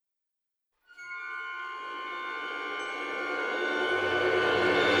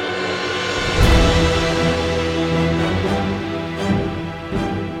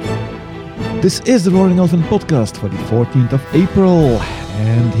This is the Roaring Elephant podcast for the 14th of April.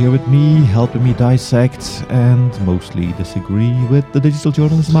 And here with me, helping me dissect and mostly disagree with the digital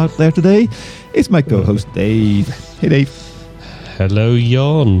journalism out there today, is my co-host Dave. Hey Dave. Hello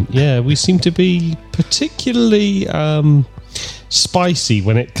Jon. Yeah, we seem to be particularly spicy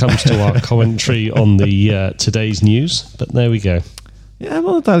when it comes to our commentary on the today's news, but there we go. Yeah, I'm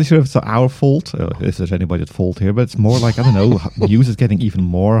not entirely sure if it's our fault, if there's anybody at fault here, but it's more like, I don't know, news is getting even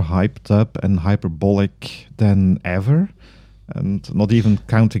more hyped up and hyperbolic than ever. And not even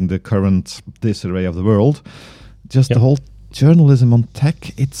counting the current disarray of the world. Just the whole journalism on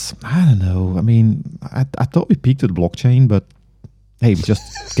tech, it's, I don't know. I mean, I thought we peaked with blockchain, but hey, we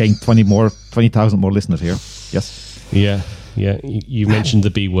just gained 20,000 more listeners here. Yes? Yeah. You mentioned the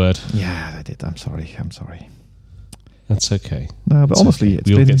B word. Yeah, I did. I'm sorry. That's okay. No, but honestly,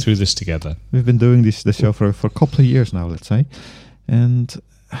 okay. We'll get through this together. We've been doing this show for a couple of years now, let's say. And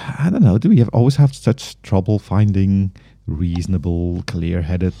I don't know, do we always have such trouble finding reasonable,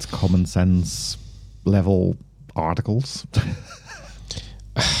 clear-headed, common sense level articles?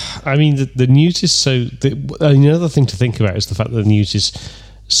 I mean, the news is so... another thing to think about is the fact that the news is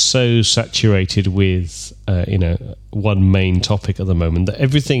so saturated with, one main topic at the moment that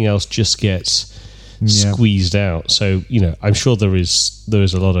everything else just gets squeezed out. So, I'm sure there is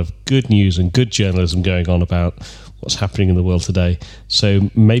a lot of good news and good journalism going on about what's happening in the world today. So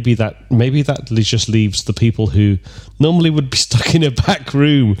maybe that just leaves the people who normally would be stuck in a back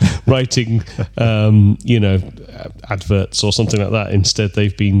room writing, adverts or something like that. Instead,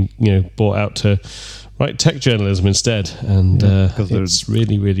 they've been, brought out to write tech journalism instead, and it's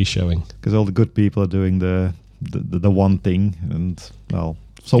really, really showing. Because all the good people are doing the one thing, and well,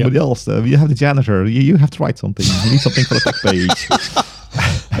 somebody else. You have the janitor. You have to write something. You need something for the tech page.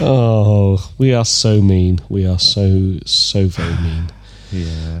 Oh, we are so mean. We are so very mean.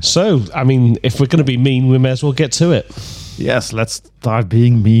 Yeah. So, I mean, if we're going to be mean, we may as well get to it. Yes, let's start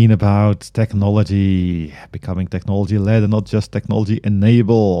being mean about technology, becoming technology-led and not just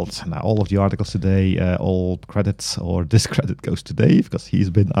technology-enabled. Now, all of the articles today, all credits or discredit goes to Dave, because he's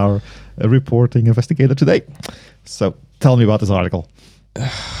been our reporting investigator today. So, tell me about this article.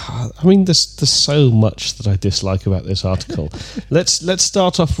 I mean, there's so much that I dislike about this article. Let's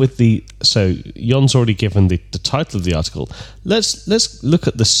start off with so Jon's already given the title of the article. Let's look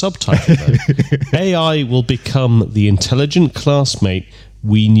at the subtitle though. AI will become the intelligent classmate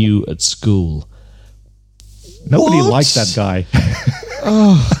we knew at school. Nobody likes that guy.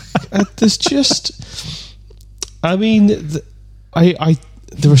 There's just, I mean, there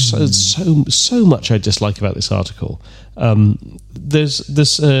is so much I dislike about this article.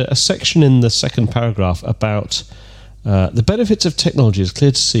 There's a section in the second paragraph about the benefits of technology is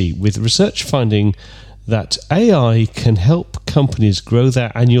clear to see, with research finding that AI can help companies grow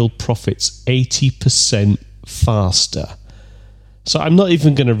their annual profits 80% faster. So I'm not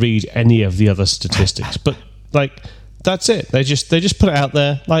even going to read any of the other statistics, but that's it. They just put it out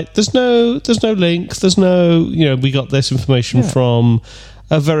there. There's no link. There's no we got this information from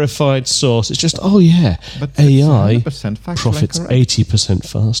a verified source. It's just, but AI profits 80%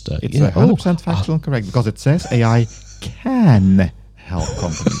 faster. It's 100% factual and correct, because it says AI can help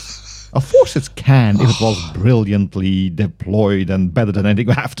companies. Of course it can, if it was brilliantly deployed and better than anything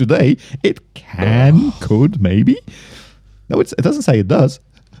we have today. It could, maybe. No, it doesn't say it does.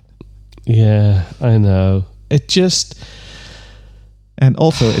 Yeah, I know. It just... And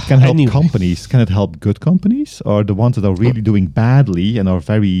also, it can help companies. Can it help good companies, or the ones that are really doing badly and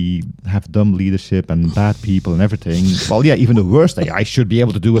have dumb leadership and bad people and everything? Well, yeah, even the worst AI should be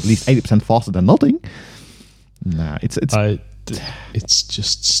able to do at least 80% faster than nothing. Nah, it's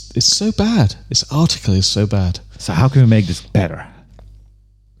so bad. This article is so bad. So how can we make this better?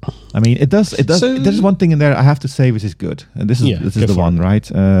 I mean, it does. So, there's one thing in there I have to say which is good, and this is the one, right?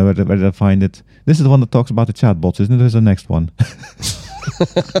 Where did I find it? This is the one that talks about the chatbots, isn't it? There's the next one.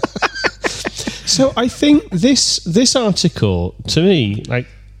 So I think this article, to me, I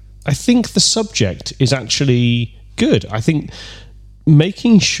think the subject is actually good. I think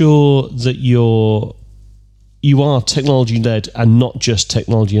making sure that you are technology led and not just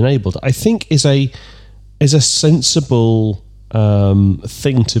technology enabled, I think is a sensible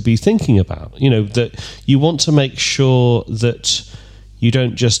thing to be thinking about. That you want to make sure that you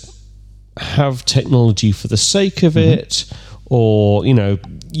don't just have technology for the sake of it, or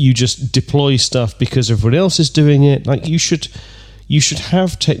you just deploy stuff because everyone else is doing it. You should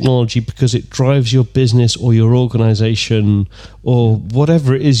have technology because it drives your business or your organization or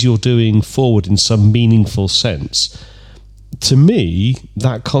whatever it is you're doing forward in some meaningful sense. To me,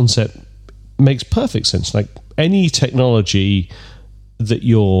 that concept makes perfect sense. Any technology that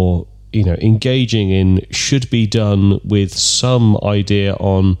you're engaging in should be done with some idea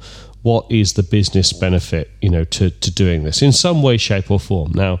on what is the business benefit, to doing this in some way, shape or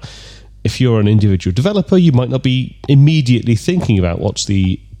form. Now, if you're an individual developer, you might not be immediately thinking about what's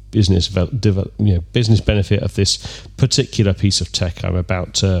the business benefit of this particular piece of tech I'm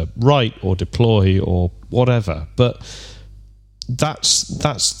about to write or deploy or whatever. But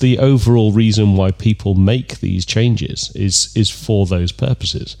that's the overall reason why people make these changes is for those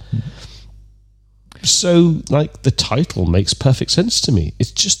purposes. So, the title makes perfect sense to me.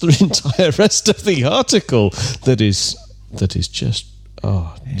 It's just the entire rest of the article that is just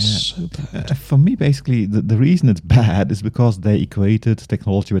so bad. For me, basically, the reason it's bad is because they equated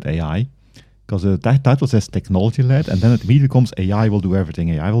technology with AI. Because that title says technology-led, and then it immediately becomes AI will do everything.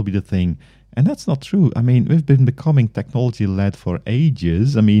 AI will be the thing. And that's not true. I mean, we've been becoming technology-led for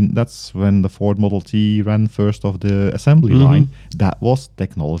ages. I mean, that's when the Ford Model T ran first off the assembly line. That was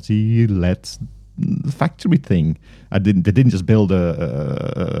technology-led factory thing. They didn't just build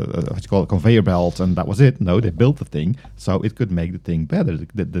a conveyor belt and that was it. No, they built the thing so it could make the thing better.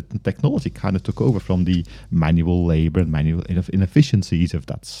 The technology kind of took over from the manual labor and manual inefficiencies, if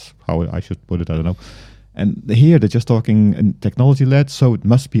that's how I should put it. I don't know. And here they're just talking technology-led, so it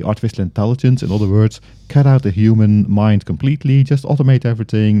must be artificial intelligence. In other words, cut out the human mind completely, just automate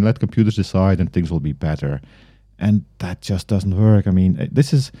everything, let computers decide, and things will be better. And that just doesn't work. I mean,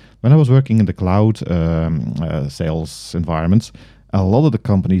 this is when I was working in the cloud sales environments, a lot of the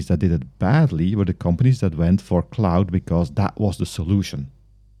companies that did it badly were the companies that went for cloud because that was the solution.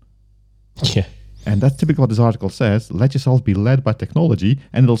 Yeah. And that's typically what this article says. Let yourself be led by technology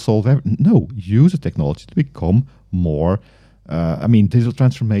and it'll solve everything. No, use the technology to become more, digital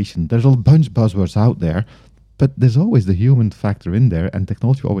transformation. There's a bunch of buzzwords out there, but there's always the human factor in there, and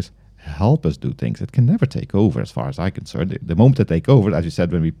technology will always help us do things. It can never take over, as far as I'm concerned. The moment they take over, as you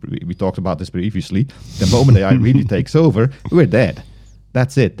said when we talked about this previously, the moment AI really takes over, we're dead.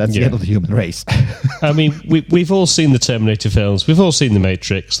 That's it. That's the end of the human race. I mean, we've all seen the Terminator films. We've all seen The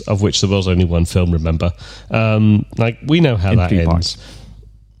Matrix, of which there was only one film, remember. We know how that ends. Parts.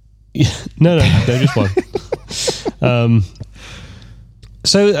 No, just one.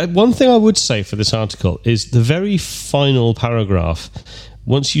 So one thing I would say for this article is the very final paragraph.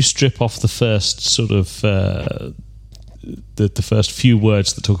 Once you strip off the first sort of the first few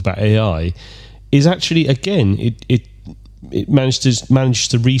words that talk about AI, is actually again it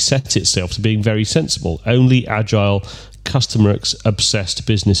managed to reset itself to being very sensible. Only agile, customer-obsessed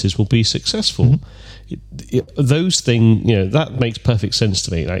businesses will be successful. Those things, that makes perfect sense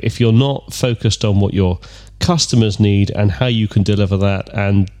to me. Like, if you're not focused on what your customers need and how you can deliver that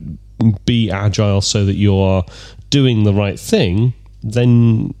and be agile so that you are doing the right thing,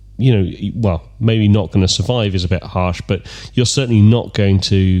 then maybe not going to survive is a bit harsh, but you're certainly not going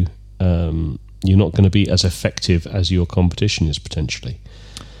to be as effective as your competition is potentially.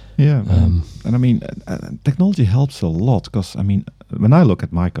 Yeah, and I mean, technology helps a lot because, I mean, when I look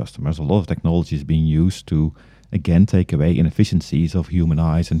at my customers, a lot of technology is being used to, again, take away inefficiencies of human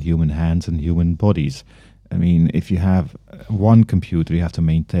eyes and human hands and human bodies. I mean, if you have one computer you have to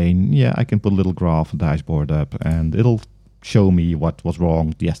maintain, I can put a little graph dashboard up and it'll show me what was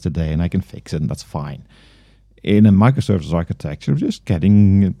wrong yesterday and I can fix it and that's fine. In a microservices architecture, just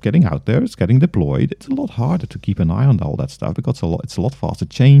getting out there, it's getting deployed. It's a lot harder to keep an eye on all that stuff because it's a lot faster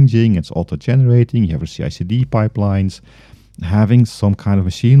changing, it's auto-generating, you have CI/CD pipelines. Having some kind of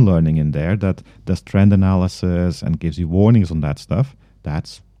machine learning in there that does trend analysis and gives you warnings on that stuff,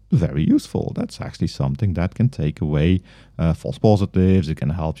 that's very useful. That's actually something that can take away false positives. It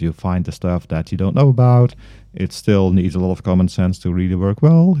can help you find the stuff that you don't know about. It still needs a lot of common sense to really work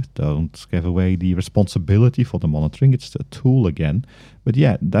well. Don't give away the responsibility for the monitoring. It's a tool again. But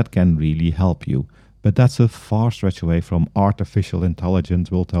that can really help you. But that's a far stretch away from artificial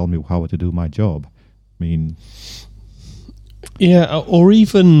intelligence will tell me how to do my job. I mean... Yeah, or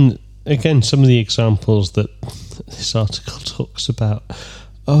even, again, some of the examples that this article talks about.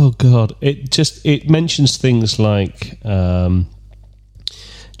 Oh, God. It mentions things like...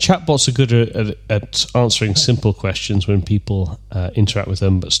 chatbots are good at answering simple questions when people interact with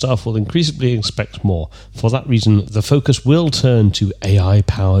them, but staff will increasingly expect more. For that reason, the focus will turn to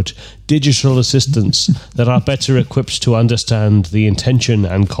AI-powered digital assistants that are better equipped to understand the intention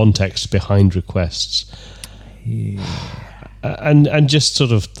and context behind requests. Yeah. And just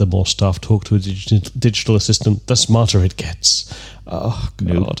sort of the more staff talk to a digital assistant, the smarter it gets. Oh, God.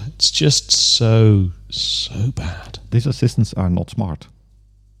 Nope. It's just so bad. These assistants are not smart.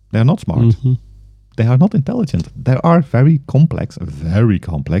 They're not smart. Mm-hmm. They are not intelligent. There are very complex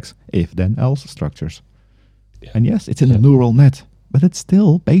if-then-else structures. Yeah. And yes, it's in a neural net. but it's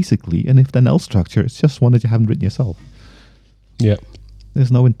still basically an if-then-else structure. It's just one that you haven't written yourself. Yeah.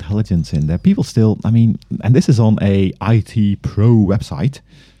 There's no intelligence in there. People still, and this is on a IT Pro website.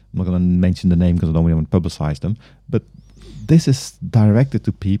 I'm not going to mention the name because I don't want to publicize them, but this is directed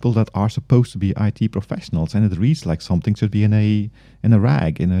to people that are supposed to be IT professionals, and it reads like something should be in a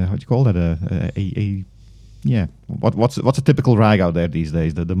rag, how do you call that? What's a typical rag out there these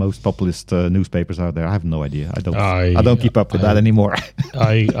days? The most populist newspapers out there. I have no idea. I don't keep up with that anymore.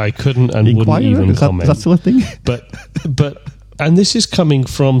 I couldn't and wouldn't even comment. Is that still a thing? But and this is coming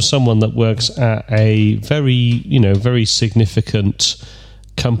from someone that works at a very significant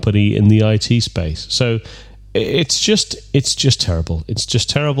company in the IT space. So it's just terrible. It's just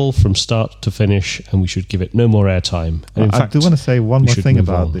terrible from start to finish, and we should give it no more airtime. And I do want to say one more thing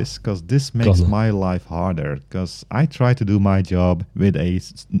about this, because this makes my life harder, because I try to do my job with a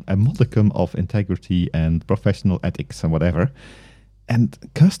modicum of integrity and professional ethics and whatever. And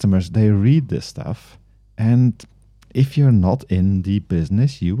customers, they read this stuff, and if you're not in the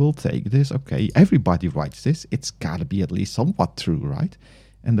business, you will take this, okay, everybody writes this, it's got to be at least somewhat true, right?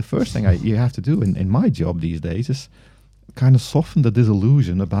 And the first thing you have to do in my job these days is kind of soften the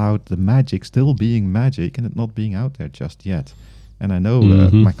disillusion about the magic still being magic and it not being out there just yet. And I know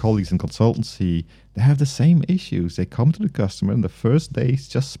my colleagues in consultancy, they have the same issues. They come to the customer and the first day is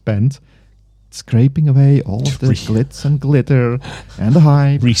just spent scraping away all of the glitz and glitter and the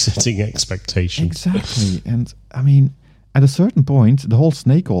hype. Resetting expectations. Exactly. And at a certain point, the whole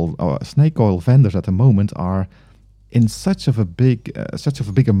snake oil vendors at the moment are in such of a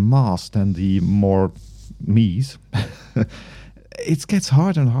bigger mass than the more me's. It gets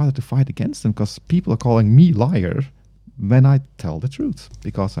harder and harder to fight against them, because people are calling me liar when I tell the truth,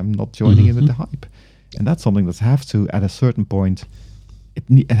 because I'm not joining in with the hype. And that's something that has to, at a certain point,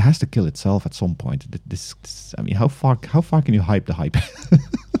 it has to kill itself at some point. How far can you hype the hype?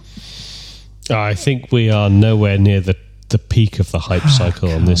 I think we are nowhere near the peak of the hype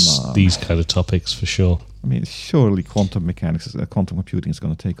cycle on these kind of topics, for sure. Surely quantum mechanics, quantum computing is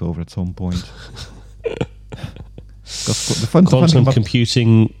going to take over at some point. Quantum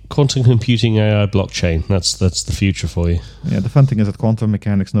computing, AI, blockchain. That's the future for you. Yeah, the fun thing is that quantum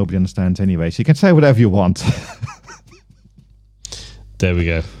mechanics nobody understands anyway, so you can say whatever you want. There we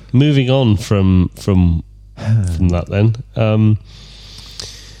go. Moving on from that then.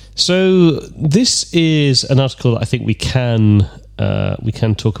 So this is an article that I think we can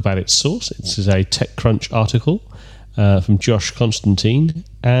talk about its source. This is a TechCrunch article from Josh Constantine,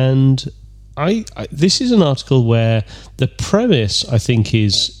 and this is an article where the premise, I think,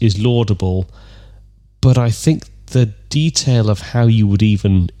 is laudable, but I think the detail of how you would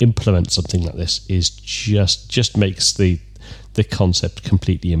even implement something like this is just makes the concept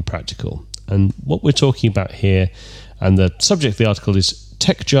completely impractical. And what we're talking about here, and the subject of the article is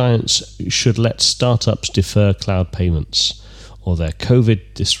tech giants should let startups defer cloud payments, or their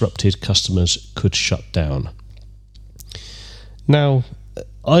COVID-disrupted customers could shut down. Now,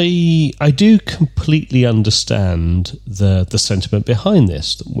 I do completely understand the sentiment behind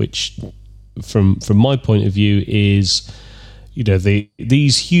this, which, from my point of view, is,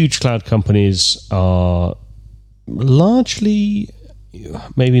 these huge cloud companies are largely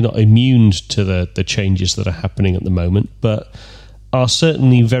maybe not immune to the changes that are happening at the moment, but are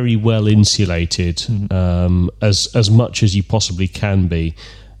certainly very well insulated, as much as you possibly can be,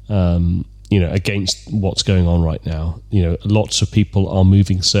 against what's going on right now. Lots of people are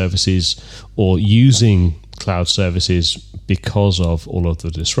moving services or using cloud services because of all of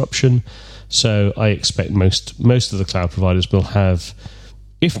the disruption. So I expect most of the cloud providers will have,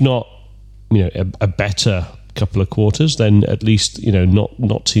 if not, a better couple of quarters, then at least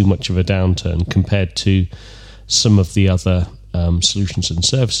not too much of a downturn compared to some of the other solutions and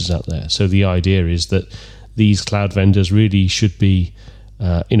services out there. So the idea is that these cloud vendors really should be,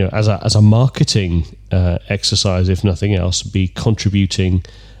 as a marketing exercise, if nothing else, be contributing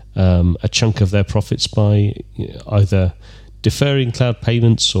a chunk of their profits by either deferring cloud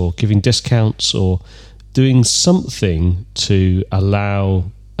payments or giving discounts or doing something to allow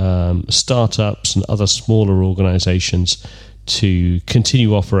startups and other smaller organizations to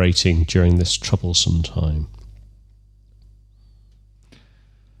continue operating during this troublesome time.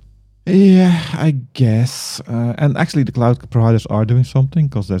 Yeah, I guess. And actually, the cloud providers are doing something,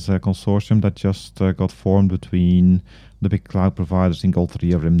 because there's a consortium that just got formed between the big cloud providers. I think all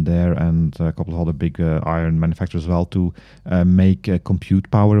three of them there, and a couple of other big iron manufacturers as well, to make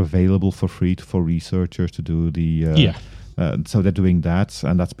compute power available for free for researchers to do the So they're doing that,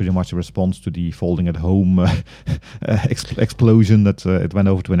 and that's pretty much a response to the folding at home explosion that it went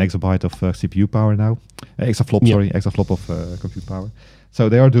over to an exabyte of CPU power now. Exaflop of compute power. So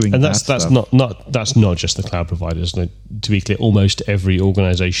they are doing and that. And that's not just the cloud providers. To be clear, almost every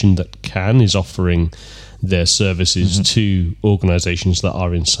organization that can is offering their services to organizations that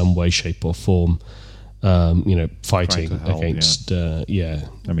are in some way, shape, or form, fighting against. I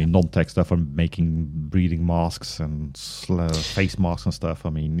mean, non-tech stuff are making breathing masks and face masks and stuff. I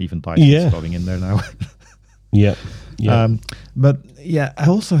mean, even Dyson is going in there now. Yeah. But I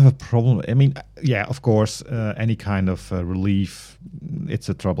also have a problem. I mean, of course, any kind of relief, it's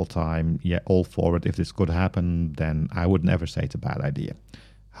a trouble time. All forward. If this could happen, then I would never say it's a bad idea.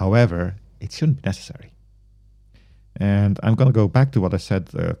 However, it shouldn't be necessary. And I'm going to go back to what I said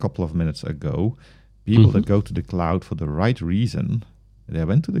a couple of minutes ago. People that go to the cloud for the right reason, they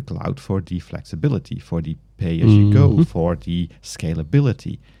went to the cloud for the flexibility, for the pay-as-you-go, for the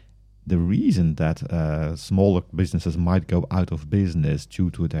scalability. The reason that smaller businesses might go out of business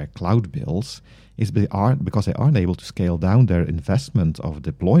due to their cloud bills is because they aren't able to scale down their investment of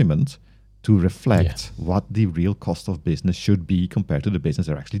deployment to reflect what the real cost of business should be compared to the business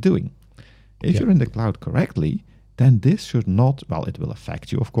they're actually doing. If you're in the cloud correctly, then this should not, it will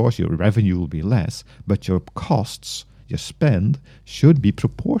affect you, of course, your revenue will be less, but your costs, your spend, should be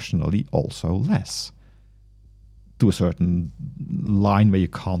proportionally also less. To a certain line where you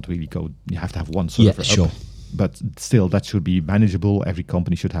can't really go, you have to have one server up. But still, that should be manageable. Every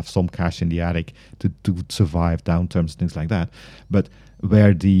company should have some cash in the attic to survive downturns, things like that. But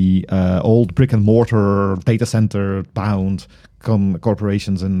where the old brick and mortar data center bound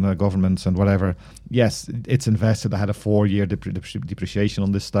corporations and governments and whatever, yes, it's invested. I had a 4-year depreciation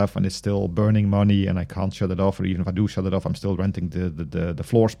on this stuff, and it's still burning money, and I can't shut it off. Or even if I do shut it off, I'm still renting the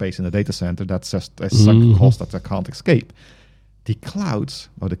floor space in the data center. That's just a sunk cost that I can't escape. The clouds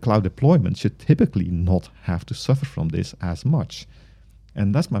or the cloud deployment should typically not have to suffer from this as much.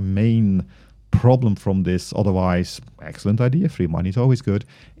 And that's my main problem from this otherwise excellent idea. Free money is always good.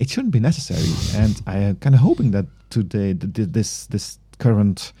 It shouldn't be necessary. And I am kind of hoping that today this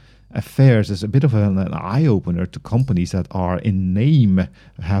current affairs is a bit of an eye-opener to companies that are in name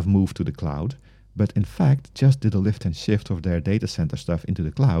have moved to the cloud, but in fact just did a lift and shift of their data center stuff into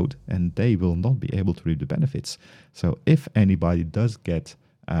the cloud, and they will not be able to reap the benefits. So if anybody does get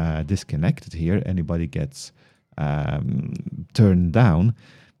disconnected here, anybody gets turned down,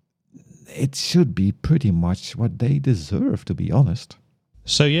 it should be pretty much what they deserve, to be honest.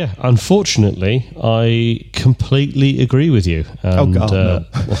 So unfortunately, I completely agree with you. And, no.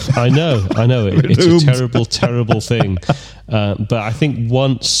 I know. It's a terrible, terrible thing. But I think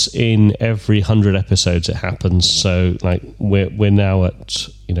once in every 100 episodes it happens. So we're now at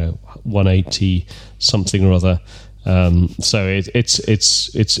 180 something or other. So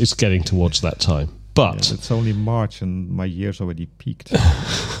it's getting towards that time. But it's only March and my year's already peaked.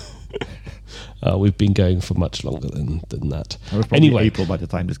 We've been going for much longer than that. Anyway, April by the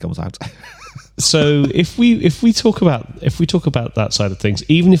time this comes out. So if we talk about that side of things,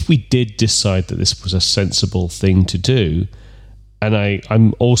 even if we did decide that this was a sensible thing to do, and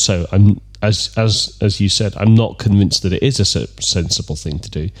I'm as you said, I'm not convinced that it is a sensible thing to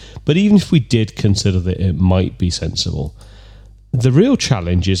do. But even if we did consider that it might be sensible, the real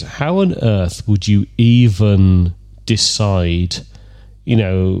challenge is how on earth would you even decide,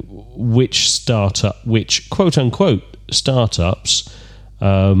 which quote unquote startups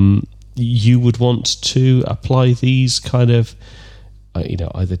you would want to apply these kind of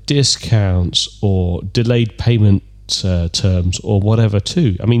either discounts or delayed payment terms or whatever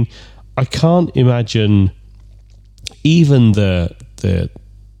to. I mean, I can't imagine even the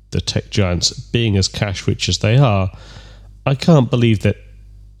tech giants being as cash rich as they are. I can't believe that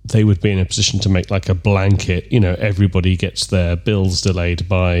they would be in a position to make like a blanket, everybody gets their bills delayed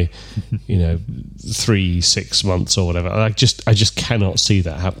by, 3-6 months or whatever. I just cannot see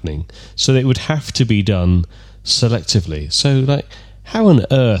that happening. So it would have to be done selectively. So how on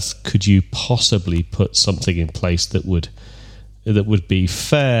earth could you possibly put something in place that would be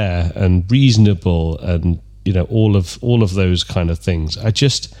fair and reasonable and, all of those kind of things?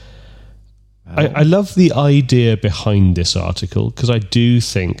 I love the idea behind this article because I do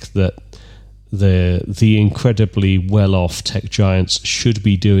think that the incredibly well-off tech giants should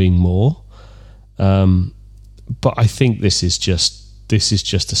be doing more, but I think this is just a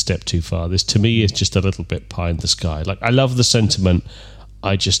step too far. This to me is just a little bit pie in the sky. I love the sentiment.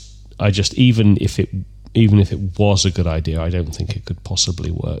 I just even if it was a good idea, I don't think it could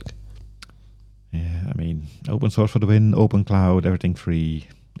possibly work. Yeah, I mean, open source for the win, open cloud, everything free,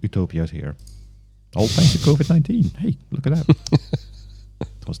 utopia's here. All thanks to COVID-19. Hey, look at that.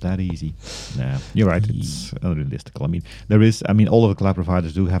 It was that easy. Nah, you're right. It's unrealistic. I mean, all of the cloud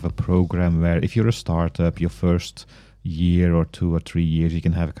providers do have a program where if you're a startup, your first year or 2 or 3 years, you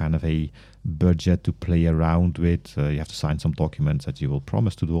can have a kind of a budget to play around with. You have to sign some documents that you will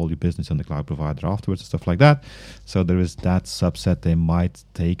promise to do all your business on the cloud provider afterwards and stuff like that. So there is that subset they might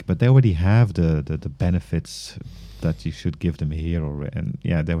take, but they already have the benefits that you should give them here, and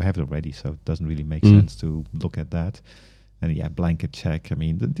they have it already. So it doesn't really make sense to look at that. And blanket check. I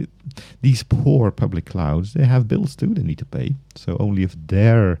mean, these poor public clouds, they have bills too they need to pay. So only if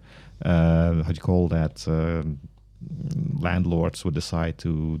their landlords would decide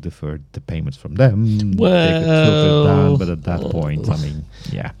to defer the payments from them, they could filter it down. But at that point, I mean,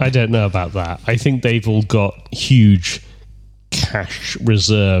 I don't know about that. I think they've all got huge cash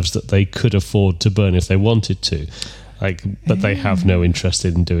reserves that they could afford to burn if they wanted to. But they have no interest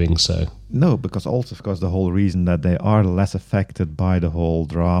in doing so. No, because also, of course, the whole reason that they are less affected by the whole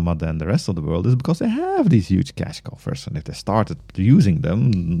drama than the rest of the world is because they have these huge cash coffers. And if they started using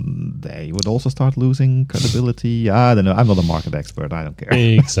them, they would also start losing credibility. I don't know. I'm not a market expert. I don't care.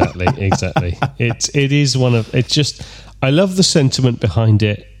 Exactly. It is one of... It's just... I love the sentiment behind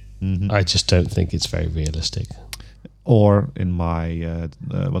it. Mm-hmm. I just don't think it's very realistic. Or in my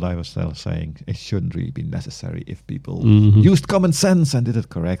what I was saying, it shouldn't really be necessary if people used common sense and did it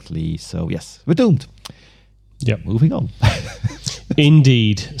correctly. So yes, we're doomed. Yep. Moving on.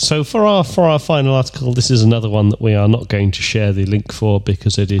 Indeed. So for our final article, this is another one that we are not going to share the link for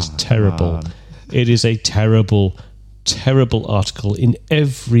because it is terrible. It is a terrible, terrible article in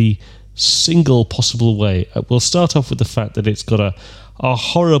every single possible way. We'll start off with the fact that it's got a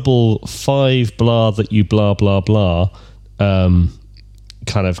horrible 5 blah that you blah blah blah kind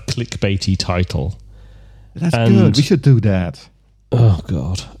of clickbaity title. That's good. We should do that. Oh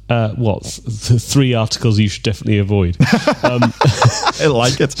God! What? 3 articles you should definitely avoid. I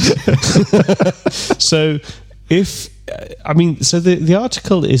like it. So the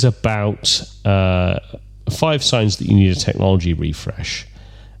article is about 5 signs that you need a technology refresh,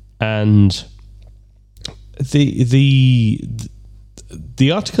 and the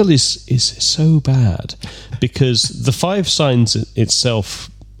article is so bad because the 5 signs itself,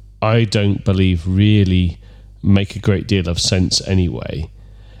 I don't believe, really make a great deal of sense anyway.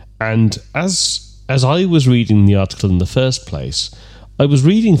 And as I was reading the article in the first place, I was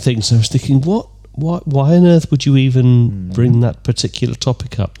reading things and I was thinking, why on earth would you even bring that particular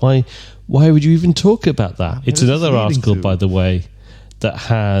topic up? Why would you even talk about that? It's another article, by the way, that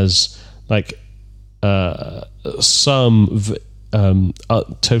has some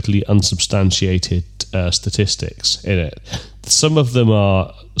totally unsubstantiated statistics in it. Some of them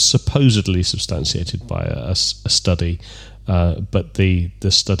are supposedly substantiated by a study, but the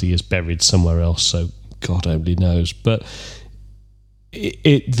study is buried somewhere else, so God only knows. But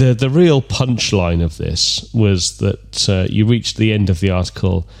the real punchline of this was that you reached the end of the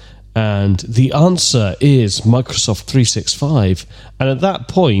article and the answer is Microsoft 365, and at that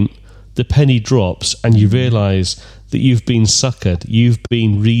point the penny drops and you realise that you've been suckered. You've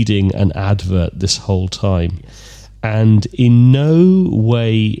been reading an advert this whole time. And in no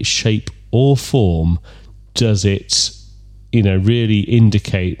way, shape or form does it, really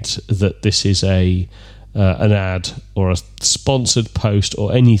indicate that this is an ad or a sponsored post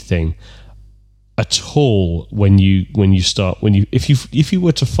or anything at all. If you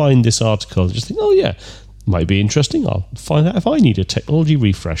were to find this article, just think, oh yeah, might be interesting. I'll find out if I need a technology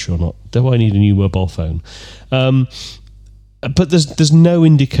refresh or not. Do I need a new mobile phone? But there's no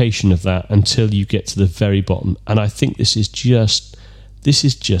indication of that until you get to the very bottom. And I think this is just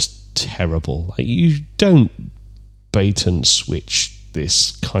terrible. You don't bait and switch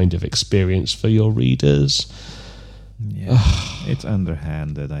this kind of experience for your readers. Yeah, it's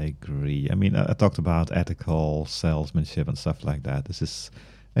underhanded, I agree. I mean, I talked about ethical salesmanship and stuff like that. This is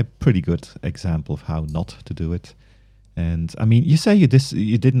a pretty good example of how not to do it. And I mean, you say you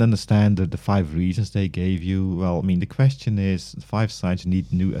didn't understand the 5 reasons they gave you. Well, I mean, the question is 5 signs you need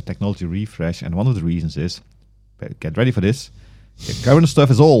a technology refresh, and one of the reasons is, get ready for this, your current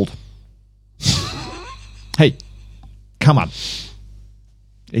stuff is old. Hey, come on.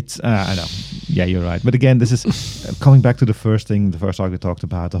 It's I know, yeah, you're right. But again, this is coming back to the first article we talked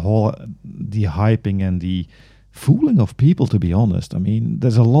about, the hyping and the fooling of people, to be honest. I mean,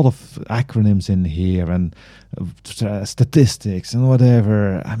 there's a lot of acronyms in here and statistics and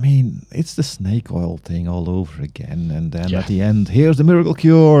whatever. I mean, it's the snake oil thing all over again. And then at the end, here's the miracle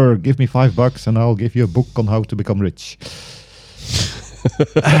cure. Give me $5 and I'll give you a book on how to become rich.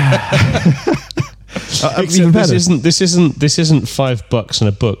 Even better. This isn't $5 and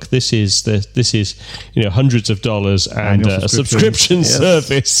a book. This is hundreds of dollars and a subscription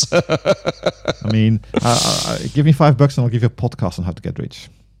service. I mean, give me $5 and I'll give you a podcast on how to get rich.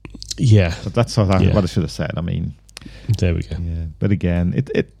 Yeah, so that's what I should have said. I mean, there we go. Yeah, but again,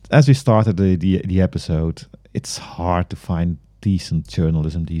 it as we started the episode, it's hard to find decent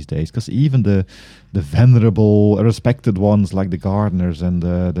journalism these days, because even the venerable, respected ones like the Gardeners and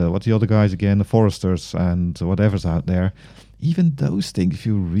the what's the other guys again, the Foresters and whatever's out there, even those things, if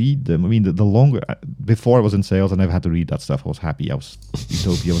you read them, I mean, the longer, before I was in sales, I never had to read that stuff. I was happy.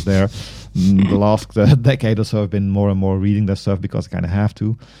 Utopia was there. The last decade or so, I've been more and more reading that stuff because I kind of have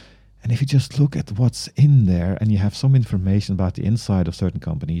to. And if you just look at what's in there, and you have some information about the inside of certain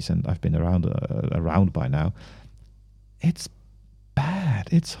companies, and I've been around by now, it's bad.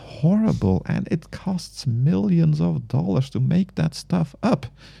 It's horrible, and it costs millions of dollars to make that stuff up.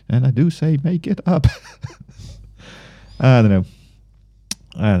 And I do say make it up. I don't know.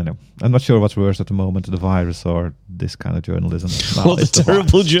 I'm not sure what's worse at the moment, the virus or this kind of journalism. Well, the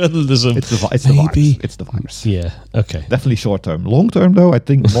terrible journalism. It's the virus. It's the virus. Yeah, okay. Definitely short term. Long term, though, I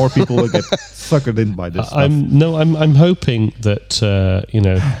think more people will get suckered in by this stuff. I'm hoping that,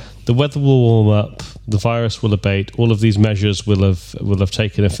 the weather will warm up, the virus will abate, all of these measures will have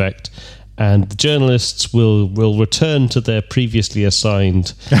taken effect, and the journalists will return to their previously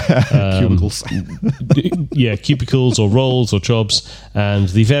assigned cubicles. Cubicles or roles or jobs, and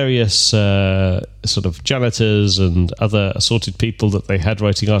the various sort of janitors and other assorted people that they had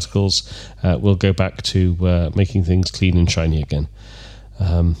writing articles will go back to making things clean and shiny again.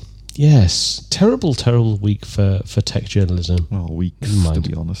 Yes, terrible week for tech journalism. Well, weeks, to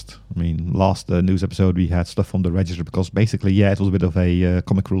be honest. I mean, last news episode we had stuff from the Register because basically, it was a bit of a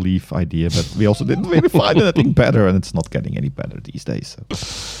comic relief idea, but we also didn't really find anything better, and it's not getting any better these days. So.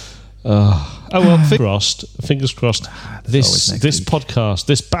 Fingers crossed. This podcast,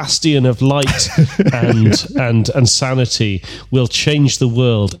 this bastion of light and sanity, will change the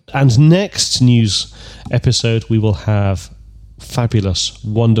world. And next news episode, we will have fabulous,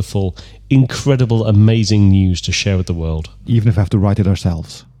 wonderful, incredible, amazing news to share with the world. Even if we have to write it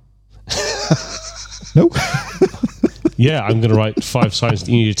ourselves. No? Yeah, I'm going to write 5 signs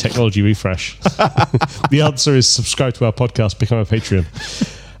that you need a technology refresh. The answer is subscribe to our podcast, become a Patreon.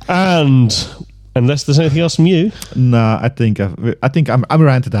 And unless there's anything else from you. No, I think I'm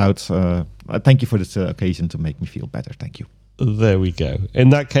ranted out. Thank you for this occasion to make me feel better. Thank you. There we go.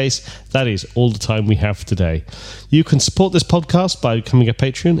 In that case, that is all the time we have today. You can support this podcast by becoming a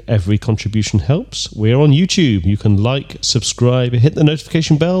Patreon. Every contribution helps. We're on YouTube. You can like, subscribe, hit the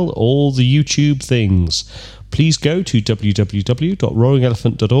notification bell, all the YouTube things. Please go to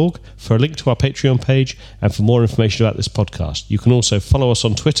www.roaringelephant.org for a link to our Patreon page and for more information about this podcast. You can also follow us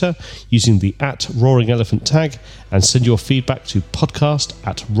on Twitter using the @RoaringElephant tag and send your feedback to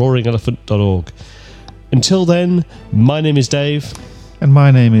podcast@roaringelephant.org. Until then, my name is Dave. And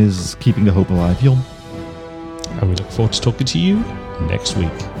my name is Keeping the Hope Alive, Jon. And we look forward to talking to you next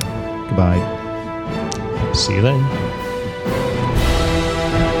week. Goodbye. See you then.